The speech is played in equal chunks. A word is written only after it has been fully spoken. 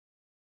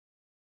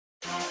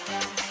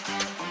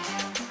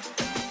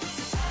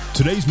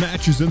Today's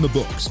match is in the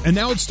books, and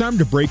now it's time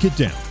to break it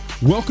down.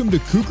 Welcome to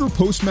Cougar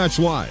Post-Match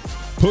Live.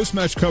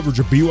 Post-match coverage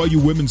of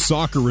BYU women's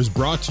soccer is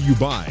brought to you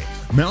by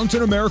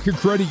Mountain America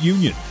Credit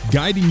Union,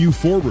 guiding you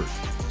forward.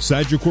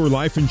 Sagicor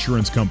Life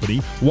Insurance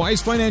Company,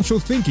 wise financial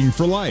thinking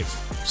for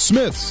life.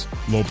 Smith's,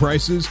 low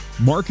prices,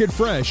 market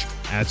fresh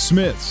at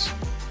Smith's.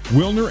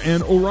 Wilner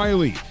and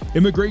O'Reilly,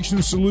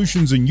 immigration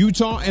solutions in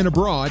Utah and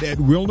abroad at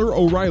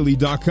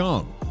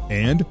WilnerO'Reilly.com.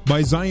 And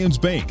by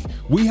Zions Bank,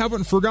 we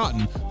haven't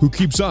forgotten who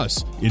keeps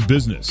us in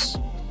business.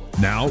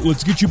 Now,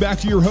 let's get you back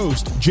to your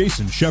host,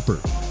 Jason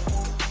Shepard.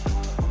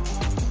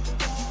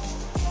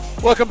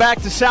 Welcome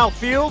back to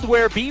Southfield,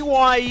 where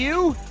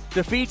BYU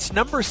defeats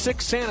number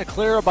 6 Santa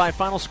Clara by a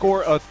final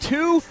score of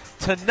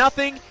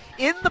 2-0.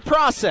 In the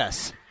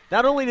process,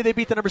 not only did they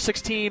beat the number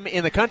 6 team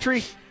in the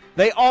country,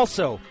 they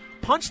also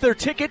punched their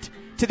ticket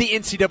to the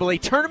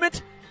NCAA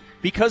tournament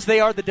because they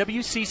are the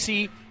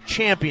WCC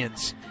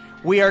champions.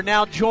 We are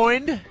now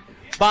joined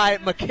by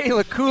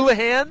Michaela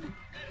Colohan,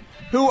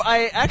 who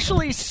I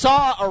actually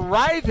saw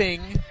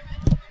arriving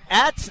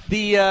at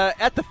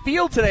the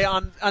field today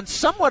on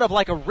somewhat of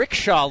like a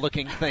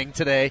rickshaw-looking thing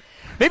today.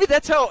 Maybe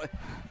that's how,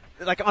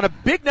 like on a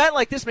big night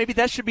like this, maybe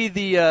that should be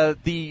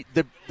the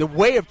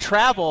way of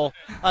travel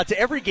to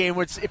every game.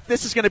 If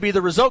this is going to be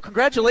the result,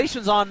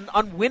 congratulations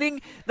on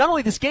winning not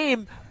only this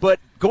game but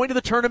going to the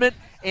tournament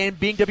and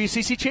being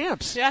WCC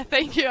champs. Yeah,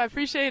 thank you. I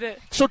appreciate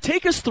it. So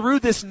take us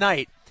through this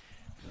night.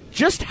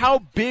 Just how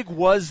big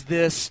was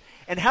this,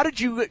 and how do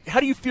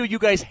you feel you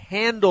guys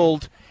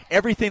handled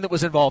everything that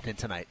was involved in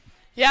tonight?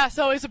 Yeah,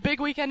 so it was a big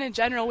weekend in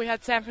general. We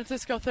had San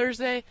Francisco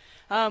Thursday.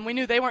 We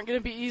knew they weren't going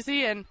to be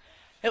easy, and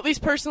at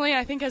least personally,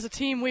 I think as a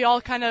team, we all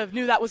kind of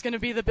knew that was going to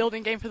be the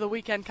building game for the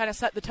weekend, kind of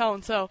set the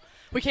tone. So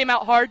we came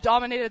out hard,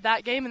 dominated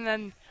that game, and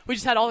then we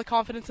just had all the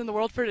confidence in the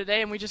world for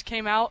today, and we just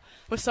came out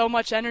with so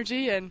much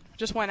energy and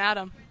just went at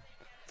them.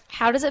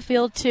 How does it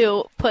feel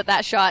to put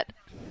that shot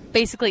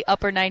basically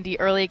upper 90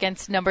 early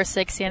against number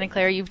 6 Santa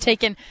Clara? You've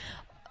taken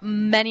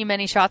many,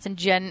 many shots, and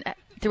Jen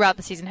throughout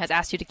the season has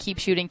asked you to keep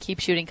shooting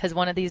because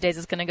one of these days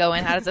it's going to go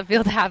in. How does it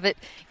feel to have it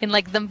in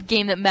like the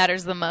game that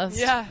matters the most?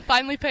 Yeah,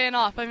 finally paying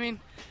off. I mean,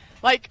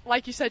 like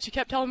you said, she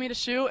kept telling me to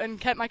shoot and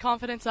kept my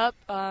confidence up,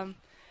 and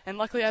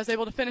luckily I was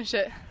able to finish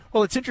it.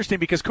 Well, it's interesting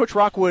because Coach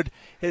Rockwood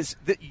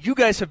you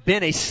guys have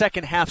been a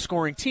second half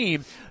scoring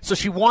team, so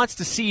she wants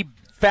to see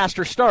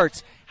faster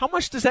starts. How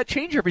much does that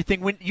change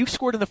everything when you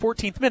scored in the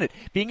 14th minute?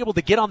 Being able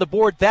to get on the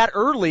board that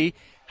early,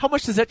 how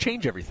much does that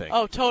change everything?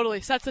 Oh,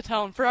 totally. Sets the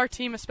tone. For our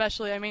team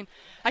especially. I mean,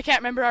 I can't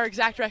remember our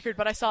exact record,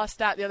 but I saw a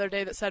stat the other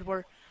day that said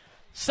we're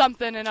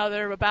something and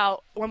other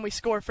about when we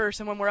score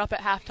first and when we're up at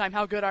halftime,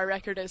 how good our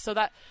record is. So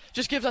that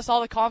just gives us all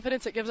the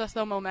confidence. It gives us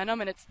the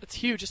momentum, and it's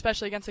huge,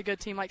 especially against a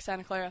good team like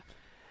Santa Clara.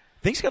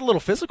 Things got a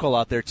little physical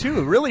out there,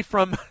 too. Really,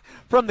 from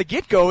the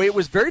get-go, it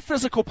was very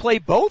physical play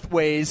both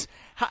ways.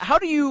 How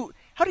do you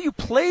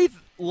play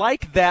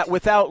like that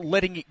without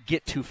letting it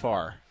get too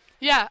far?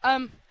 Yeah,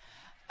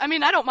 I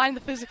mean, I don't mind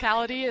the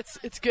physicality.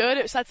 It's good.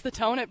 It sets the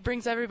tone. It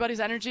brings everybody's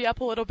energy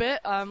up a little bit.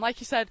 Like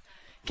you said,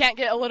 can't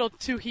get a little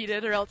too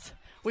heated or else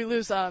we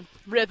lose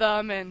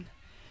rhythm, and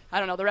I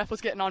don't know, the ref was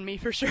getting on me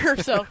for sure,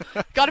 so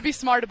got to be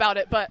smart about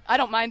it, but I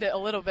don't mind it a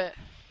little bit.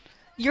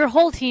 Your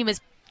whole team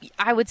is,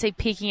 I would say,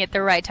 peaking at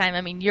the right time.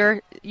 I mean,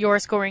 you're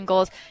scoring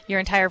goals.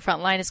 Your entire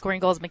front line is scoring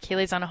goals.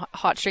 Michaela's on a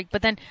hot streak.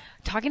 But then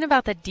talking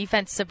about the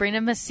defense,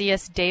 Sabrina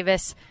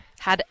Macias-Davis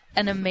had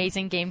an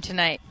amazing game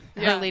tonight.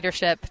 Her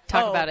leadership.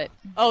 Talk about it.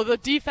 Oh, the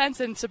defense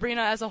and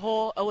Sabrina as a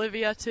whole,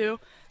 Olivia too,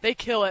 they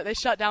kill it. They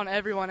shut down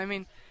everyone. I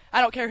mean,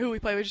 I don't care who we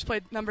play. We just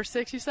played number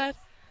 6, you said?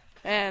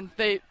 And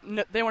they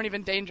weren't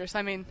even dangerous.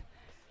 I mean,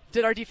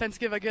 did our defense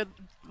give a good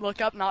look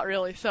up? Not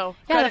really. So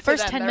yeah, the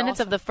first 10 minutes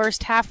of the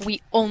first half,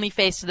 we only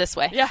faced this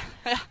way. Yeah,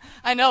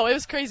 I know. It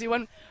was crazy.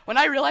 When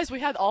I realized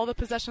we had all the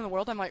possession in the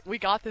world, I'm like, we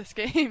got this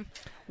game.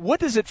 What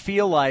does it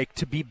feel like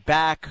to be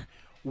back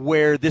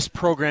where this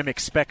program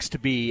expects to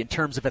be in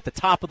terms of at the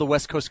top of the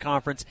West Coast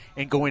Conference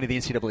and going to the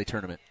NCAA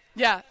tournament?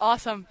 Yeah,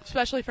 awesome.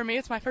 Especially for me.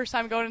 It's my first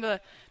time going to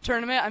the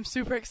tournament. I'm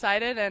super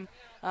excited, and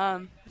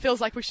it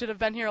feels like we should have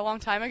been here a long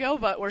time ago,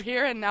 but we're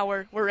here, and now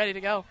we're ready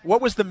to go.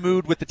 What was the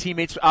mood with the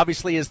teammates?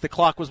 Obviously, as the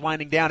clock was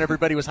winding down,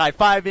 everybody was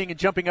high-fiving and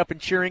jumping up and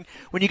cheering.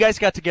 When you guys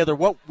got together,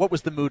 what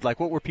was the mood like?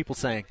 What were people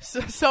saying?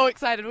 So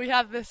excited. We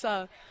have this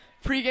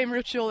pregame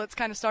ritual that's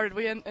kind of started.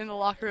 We in the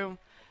locker room.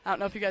 I don't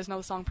know if you guys know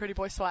the song Pretty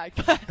Boy Swag,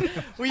 but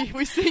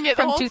we sing it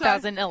the whole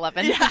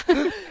 2011.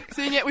 Time.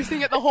 Yeah, we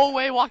sing it the whole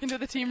way, walk into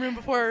the team room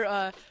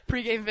before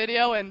pregame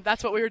video, and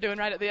that's what we were doing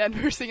right at the end.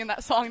 We were singing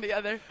that song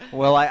together.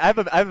 Well, I have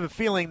a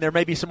feeling there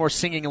may be some more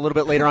singing a little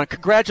bit later on.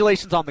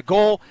 Congratulations on the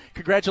goal.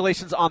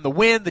 Congratulations on the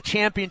win, the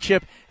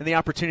championship, and the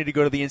opportunity to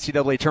go to the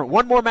NCAA tournament.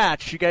 One more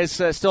match. You guys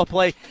still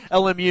play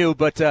LMU,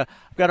 but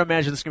I've got to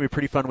imagine this is going to be a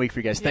pretty fun week for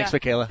you guys. Thanks,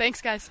 Michaela.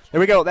 Thanks, guys. There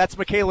we go. That's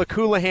Michaela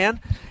Colohan.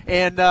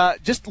 And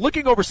just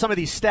looking over some of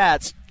these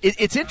stats,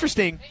 it's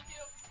interesting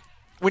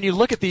when you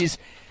look at these,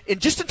 in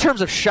terms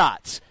of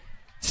shots.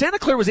 Santa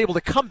Clara was able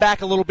to come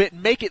back a little bit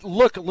and make it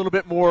look a little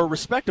bit more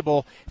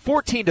respectable,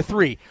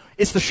 14-3.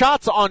 It's the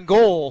shots on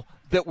goal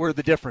that were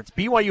the difference.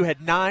 BYU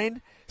had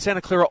 9.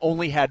 Santa Clara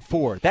only had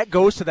 4. That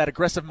goes to that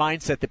aggressive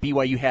mindset that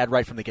BYU had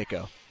right from the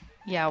get-go.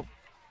 Yeah,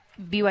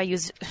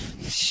 BYU's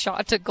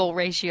shot-to-goal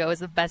ratio is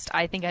the best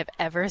I think I've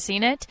ever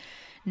seen it.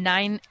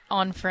 9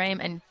 on frame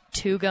and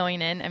 2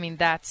 going in. I mean,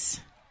 that's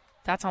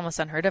almost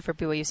unheard of for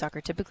BYU soccer.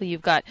 Typically,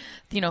 you've got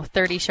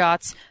 30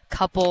 shots,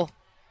 couple,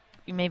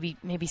 maybe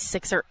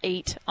 6 or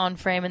 8 on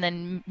frame, and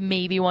then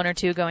maybe 1 or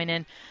 2 going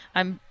in.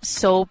 I'm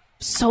so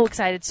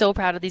excited, so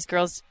proud of these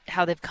girls,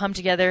 how they've come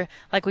together.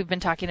 Like we've been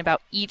talking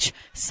about, each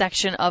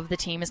section of the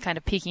team is kind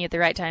of peaking at the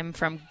right time,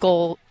 from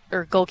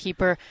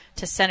goalkeeper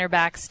to center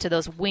backs to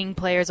those wing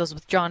players, those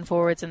withdrawn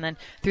forwards, and then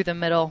through the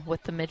middle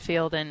with the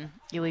midfield and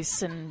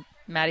Elise and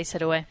Maddie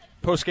Sidaway.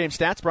 Post-game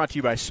stats brought to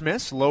you by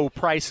Smith's. Low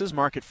prices,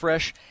 market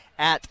fresh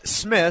at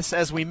Smith's.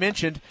 As we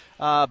mentioned,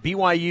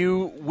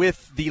 BYU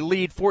with the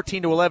lead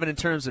 14-11 in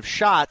terms of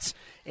shots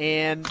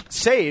and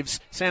saves.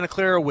 Santa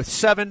Clara with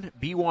 7,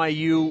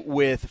 BYU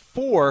with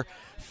 4.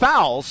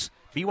 Fouls,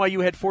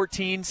 BYU had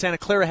 14, Santa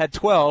Clara had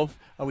 12.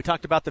 We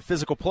talked about the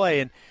physical play,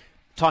 and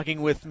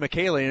talking with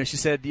Michaela, she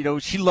said,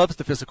 she loves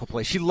the physical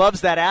play. She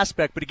loves that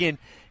aspect, but again,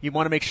 you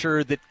want to make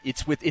sure that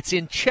it's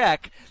in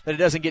check, that it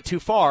doesn't get too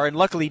far, and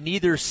luckily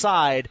neither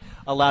side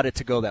allowed it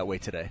to go that way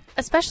today.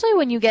 Especially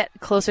when you get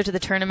closer to the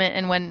tournament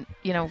and when,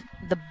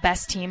 the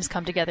best teams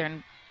come together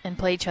and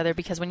play each other,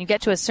 because when you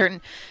get to a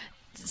certain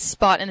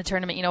spot in the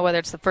tournament, whether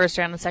it's the first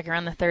round, the second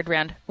round, the third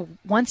round,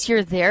 once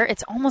you're there,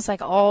 it's almost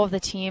like all of the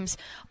teams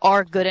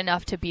are good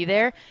enough to be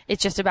there.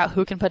 It's just about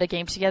who can put a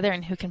game together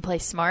and who can play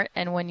smart,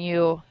 and when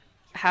you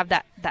have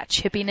that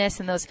chippiness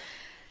and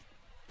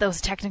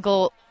those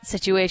technical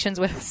situations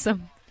with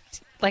some,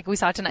 like we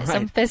saw tonight,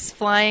 some fists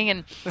flying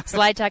and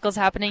slide tackles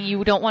happening,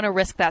 you don't want to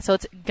risk that. So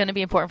it's going to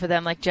be important for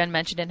them, like Jen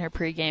mentioned in her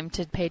pregame,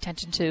 to pay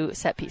attention to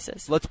set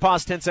pieces. Let's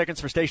pause 10 seconds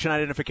for station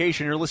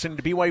identification. You're listening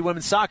to BYU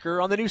Women's Soccer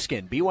on the new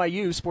skin,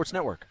 BYU Sports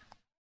Network.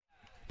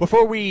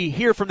 Before we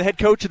hear from the head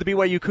coach of the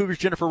BYU Cougars,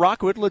 Jennifer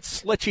Rockwood,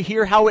 let's let you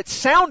hear how it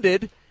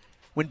sounded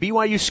when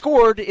BYU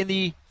scored in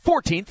the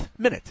 14th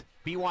minute.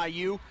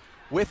 BYU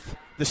with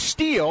the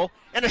steal,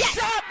 and a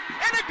shot,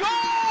 and a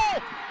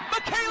goal!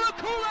 Michaela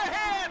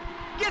Coulihan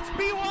gets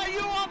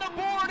BYU on the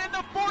board in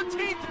the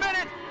 14th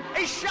minute.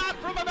 A shot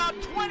from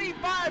about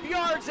 25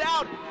 yards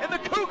out, and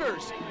the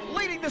Cougars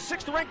leading the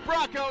 6th-ranked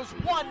Broncos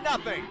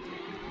 1-0.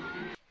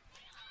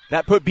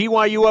 That put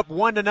BYU up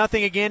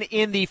 1-0 again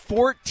in the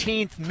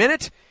 14th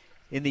minute.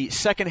 In the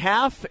second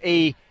half,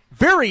 a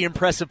very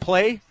impressive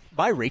play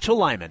by Rachel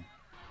Lyman.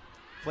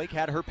 Flake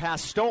had her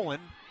pass stolen.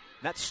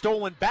 That's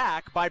stolen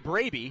back by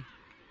Braby.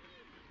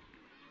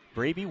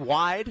 Braby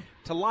wide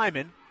to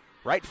Lyman.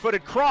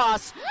 Right-footed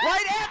cross.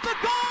 Right at the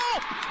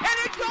goal! And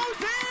it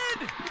goes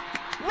in!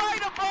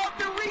 Right above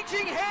the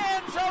reaching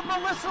hands of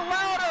Melissa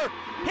Lauder.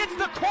 Hits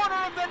the corner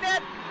of the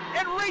net.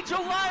 And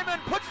Rachel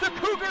Lyman puts the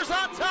Cougars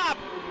on top.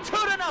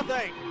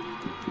 2-0.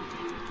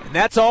 And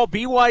that's all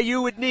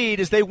BYU would need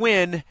as they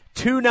win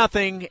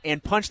 2-0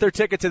 and punch their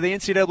ticket to the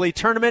NCAA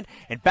tournament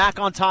and back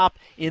on top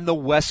in the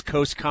West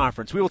Coast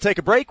Conference. We will take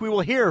a break. We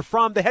will hear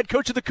from the head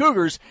coach of the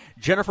Cougars,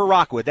 Jennifer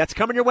Rockwood. That's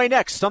coming your way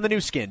next on the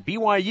new skin,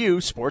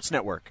 BYU Sports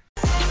Network.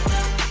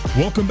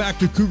 Welcome back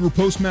to Cougar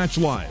Post-Match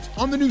Live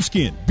on the new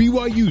skin,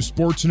 BYU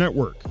Sports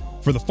Network.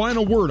 For the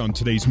final word on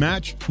today's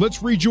match,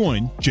 let's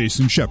rejoin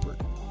Jason Shepard.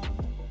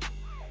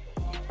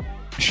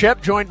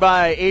 Shep joined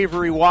by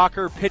Avery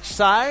Walker pitch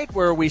side,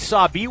 where we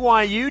saw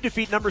BYU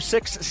defeat number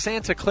 6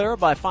 Santa Clara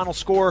by a final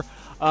score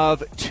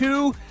of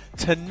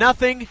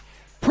 2-0.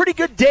 Pretty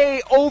good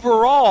day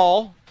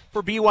overall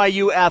for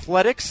BYU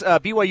athletics.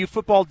 BYU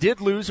football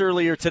did lose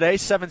earlier today,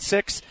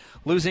 7-6,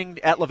 losing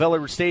at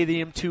LaVella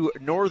Stadium to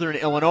Northern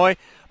Illinois.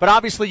 But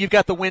obviously you've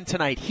got the win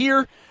tonight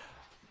here.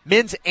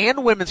 Men's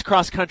and women's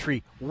cross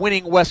country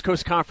winning West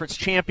Coast Conference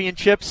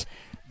championships.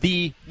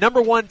 The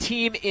number 1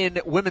 team in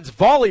women's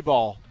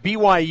volleyball,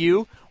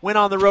 BYU, went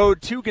on the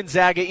road to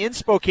Gonzaga in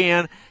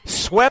Spokane,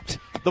 swept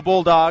the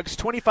Bulldogs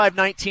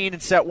 25-19 in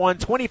set 1,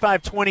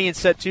 25-20 in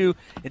set 2,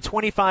 and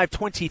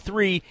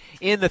 25-23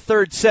 in the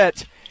third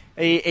set.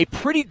 A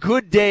pretty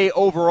good day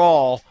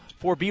overall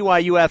for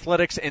BYU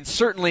athletics and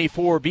certainly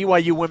for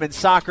BYU women's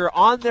soccer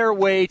on their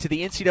way to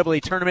the NCAA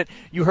tournament.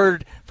 You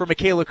heard from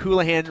Michaela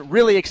Coulihan,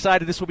 really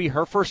excited. This will be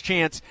her first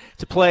chance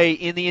to play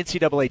in the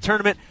NCAA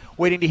tournament.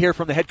 Waiting to hear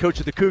from the head coach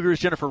of the Cougars,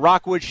 Jennifer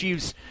Rockwood.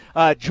 She's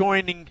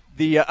joining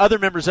the other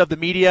members of the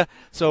media,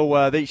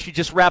 so she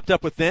just wrapped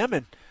up with them,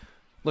 and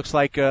looks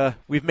like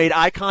we've made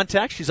eye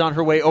contact. She's on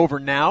her way over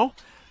now.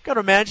 Got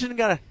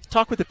to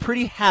talk with a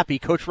pretty happy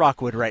Coach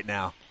Rockwood right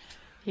now.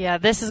 Yeah,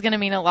 this is going to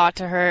mean a lot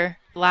to her.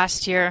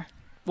 Last year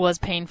was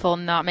painful,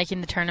 not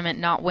making the tournament,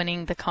 not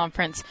winning the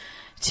conference,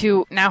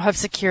 to now have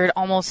secured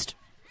almost,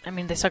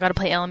 they still got to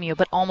play LMU,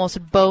 but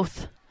almost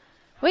both.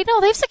 Wait,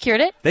 no, they've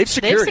secured it. They've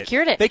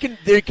secured it.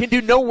 They can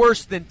do no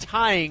worse than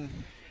tying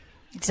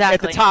at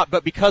the top,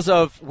 but because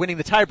of winning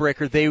the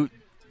tiebreaker,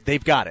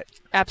 they've got it.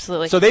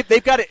 Absolutely. So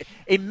they've got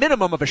a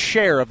minimum of a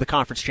share of the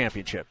conference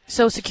championship.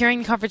 So securing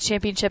the conference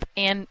championship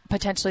and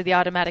potentially the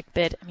automatic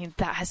bid,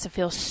 that has to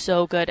feel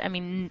so good.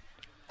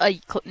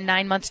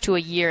 9 months to a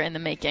year in the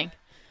making.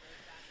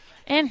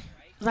 And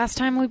last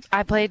time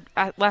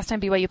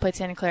BYU played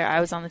Santa Clara, I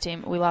was on the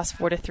team. We lost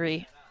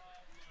 4-3.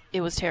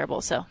 It was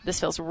terrible, so this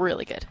feels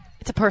really good.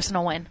 It's a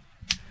personal win.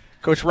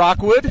 Coach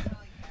Rockwood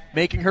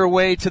making her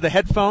way to the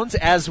headphones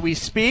as we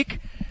speak.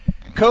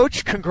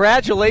 Coach,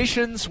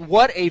 congratulations.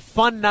 What a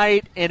fun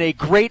night and a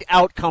great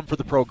outcome for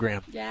the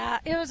program. Yeah,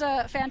 it was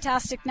a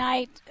fantastic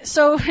night.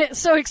 So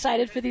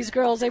excited for these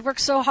girls. They've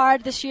worked so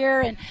hard this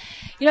year, and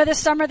this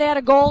summer they had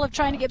a goal of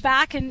trying to get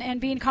back and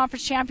being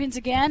conference champions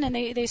again, and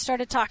they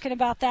started talking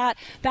about that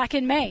back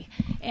in May.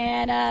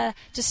 And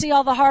to see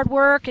all the hard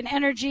work and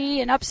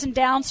energy and ups and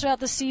downs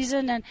throughout the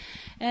season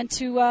and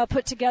to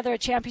put together a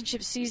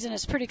championship season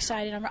is pretty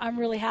exciting. I'm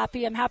really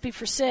happy. I'm happy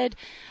for Sid,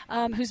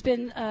 who's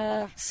been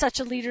such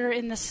a leader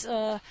in this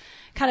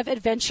kind of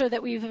adventure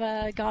that we've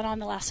gone on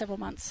the last several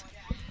months.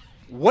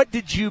 What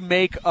did you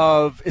make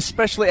of,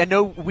 especially, I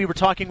know we were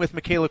talking with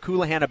Michaela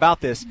Coulihan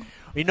about this,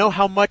 we know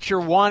how much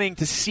you're wanting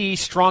to see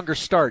stronger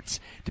starts.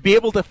 To be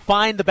able to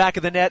find the back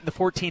of the net in the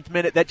 14th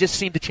minute, that just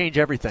seemed to change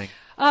everything.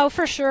 Oh,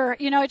 for sure.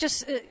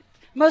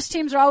 Most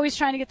teams are always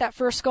trying to get that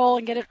first goal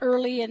and get it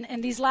early,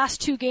 and these last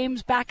 2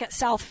 games back at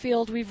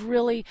Southfield, we've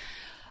really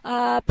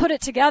put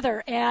it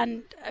together,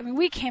 and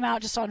we came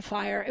out just on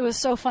fire. It was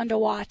so fun to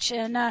watch,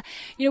 and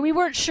we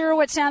weren't sure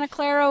what Santa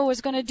Clara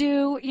was going to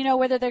do,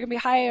 whether they're going to be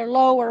high or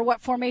low or what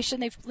formation.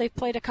 They've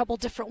played a couple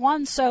different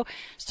ones, so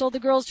just told the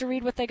girls to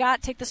read what they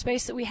got, take the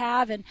space that we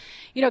have, and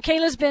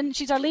Kayla's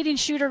she's our leading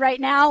shooter right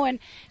now, and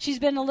she's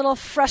been a little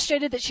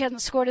frustrated that she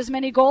hasn't scored as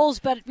many goals,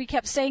 but we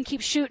kept saying keep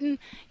shooting.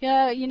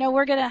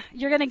 You're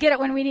gonna get it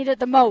when we need it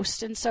the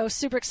most, and so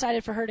super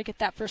excited for her to get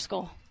that first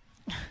goal.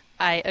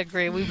 I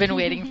agree. We've been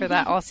waiting for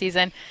that all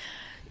season.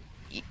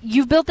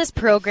 You've built this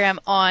program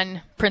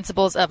on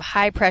principles of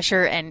high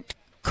pressure and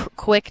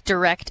quick,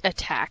 direct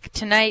attack.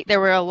 Tonight,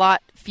 there were a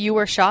lot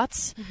fewer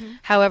shots. Mm-hmm.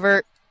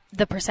 However,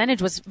 the percentage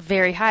was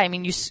very high.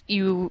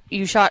 You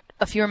shot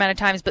a fewer amount of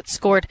times but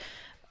scored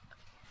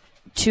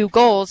 2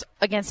 goals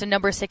against a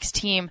number 6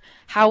 team.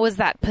 How was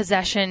that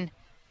possession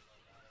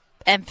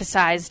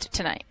emphasized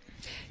tonight?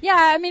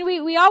 Yeah,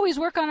 we always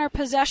work on our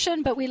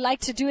possession, but we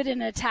like to do it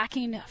in an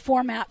attacking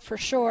format for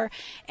sure.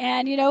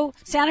 And,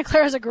 Santa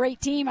Clara is a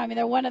great team.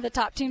 They're one of the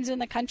top teams in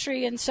the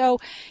country. And so,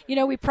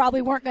 we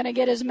probably weren't going to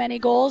get as many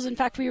goals. In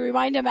fact, we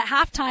remind them at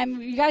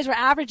halftime, you guys were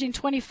averaging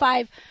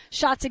 25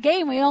 shots a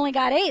game. We only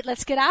got 8.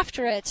 Let's get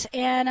after it.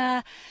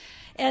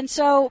 And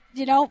so,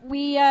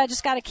 we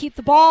just got to keep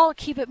the ball,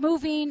 keep it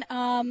moving.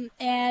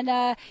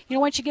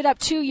 Once you get up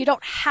 2, you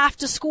don't have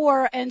to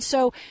score. And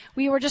so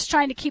we were just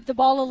trying to keep the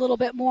ball a little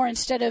bit more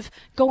instead of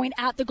going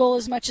at the goal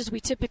as much as we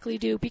typically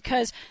do,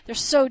 because they're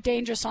so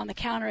dangerous on the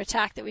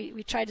counterattack that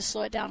we tried to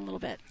slow it down a little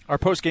bit. Our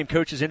post-game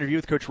coaches interview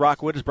with Coach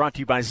Rockwood is brought to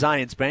you by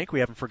Zions Bank.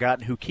 We haven't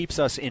forgotten who keeps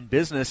us in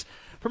business.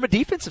 From a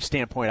defensive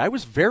standpoint, I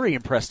was very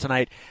impressed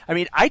tonight.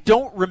 I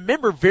don't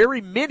remember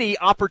very many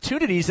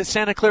opportunities that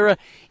Santa Clara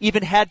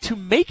even had to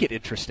make it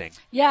interesting.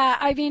 Yeah,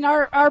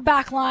 our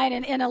back line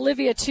and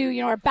Olivia too,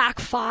 our back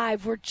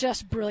 5 were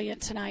just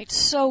brilliant tonight.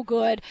 So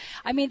good.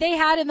 They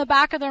had in the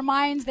back of their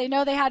minds, they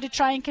know they had to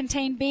try and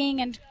contain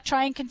Bing and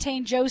try and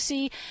contain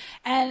Josie.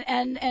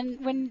 And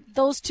when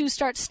those 2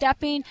 start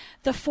stepping,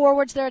 the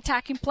forwards, their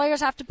attacking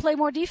players, have to play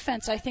more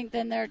defense, I think,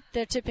 than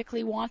they're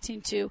typically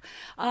wanting to.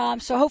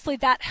 So hopefully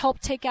that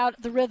helped take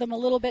out the rhythm a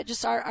little bit,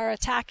 just our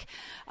attack.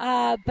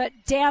 But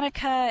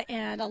Danica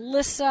and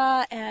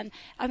Alyssa, and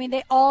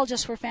they all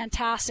just were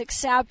fantastic.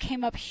 Sab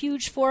came up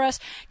huge for us,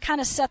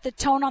 kind of set the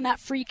tone on that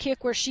free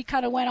kick where she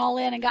kind of went all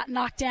in and got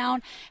knocked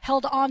down,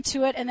 held on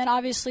to it, and then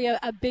obviously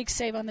a big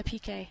save on the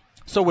PK.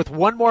 So with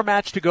one more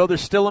match to go,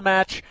 there's still a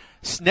match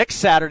next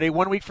Saturday,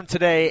 1 week from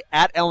today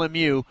at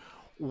LMU.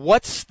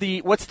 What's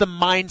the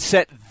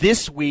mindset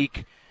this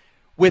week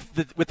with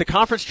the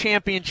conference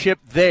championship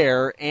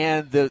there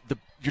and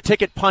your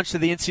ticket punch to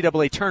the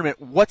NCAA tournament?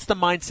 What's the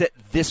mindset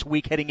this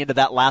week heading into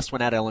that last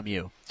one at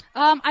LMU?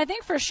 I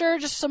think for sure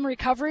just some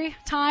recovery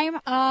time.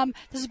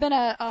 This has been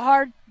a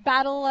hard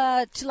battle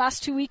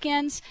last 2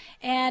 weekends,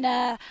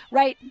 and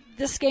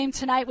this game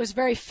tonight was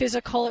very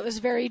physical. It was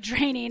very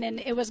draining,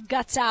 and it was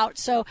guts out.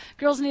 So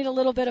girls need a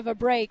little bit of a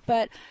break,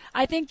 but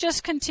I think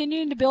just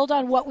continuing to build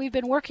on what we've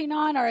been working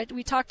on.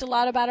 We talked a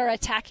lot about our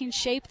attacking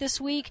shape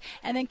this week,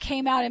 and then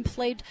came out and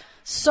played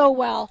so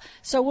well.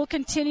 So we'll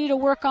continue to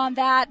work on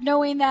that,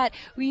 knowing that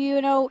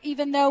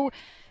even though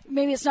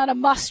maybe it's not a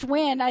must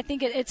win, I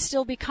think it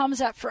still becomes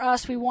that for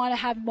us. We want to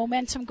have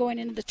momentum going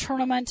into the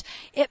tournament.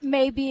 It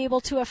may be able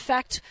to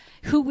affect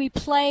who we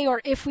play,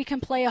 or if we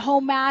can play a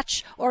home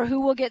match, or who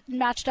we'll get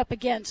matched up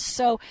against.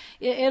 So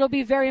it'll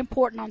be very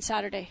important on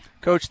Saturday.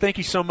 Coach, thank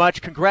you so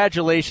much.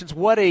 Congratulations.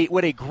 What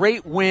a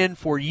great win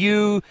for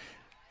you,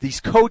 these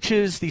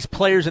coaches, these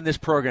players in this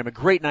program. A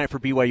great night for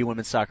BYU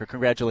women's soccer.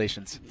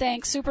 Congratulations.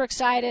 Thanks. Super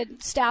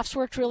excited. Staff's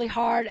worked really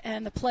hard,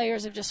 and the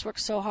players have just worked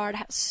so hard.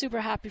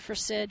 Super happy for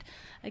Sid,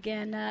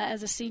 again,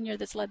 as a senior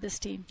that's led this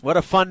team. What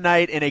a fun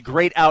night and a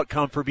great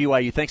outcome for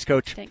BYU. Thanks,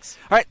 Coach. Thanks.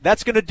 All right,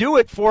 that's going to do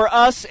it for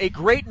us. A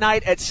great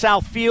night at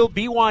Southfield.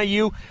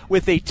 BYU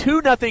with a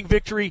 2-0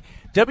 victory.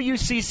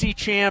 WCC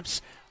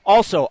champs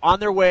also on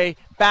their way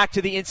back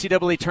to the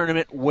NCAA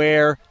tournament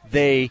where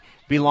they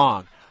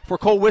belong. For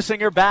Cole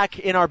Wissinger back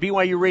in our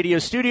BYU radio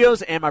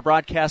studios and my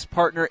broadcast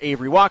partner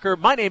Avery Walker,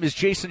 my name is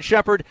Jason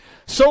Shepard.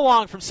 So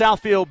long from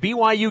Southfield.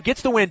 BYU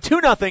gets the win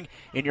 2-0,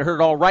 and you heard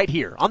it all right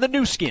here on the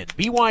new skin,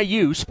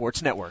 BYU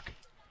Sports Network.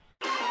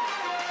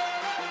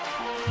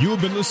 You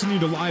have been listening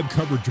to live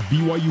coverage of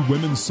BYU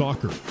women's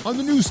soccer on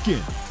the new skin,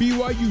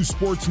 BYU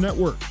Sports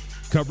Network.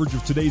 Coverage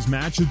of today's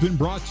match has been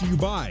brought to you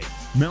by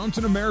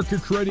Mountain America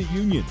Credit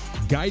Union,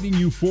 guiding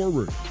you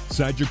forward.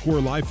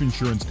 Sagicor Life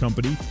Insurance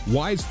Company,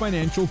 wise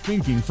financial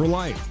thinking for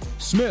life.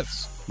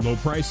 Smith's, low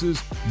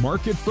prices,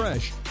 market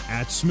fresh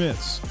at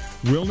Smith's.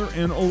 Wilner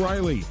and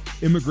O'Reilly,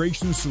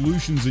 immigration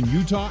solutions in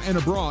Utah and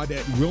abroad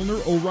at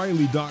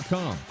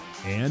WilnerO'Reilly.com.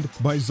 And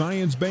by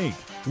Zions Bank,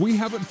 we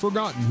haven't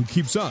forgotten who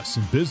keeps us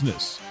in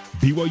business.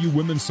 BYU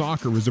Women's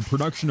Soccer is a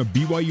production of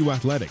BYU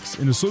Athletics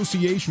in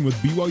association with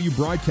BYU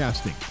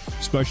Broadcasting.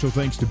 Special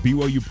thanks to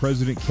BYU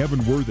President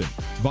Kevin Worthen,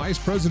 Vice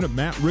President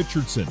Matt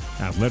Richardson,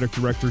 Athletic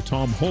Director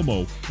Tom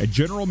Homo, and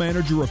General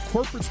Manager of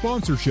Corporate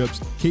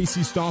Sponsorships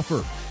Casey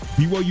Stauffer.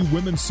 BYU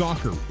Women's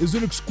Soccer is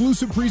an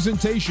exclusive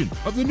presentation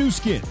of the new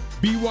skin,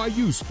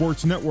 BYU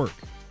Sports Network.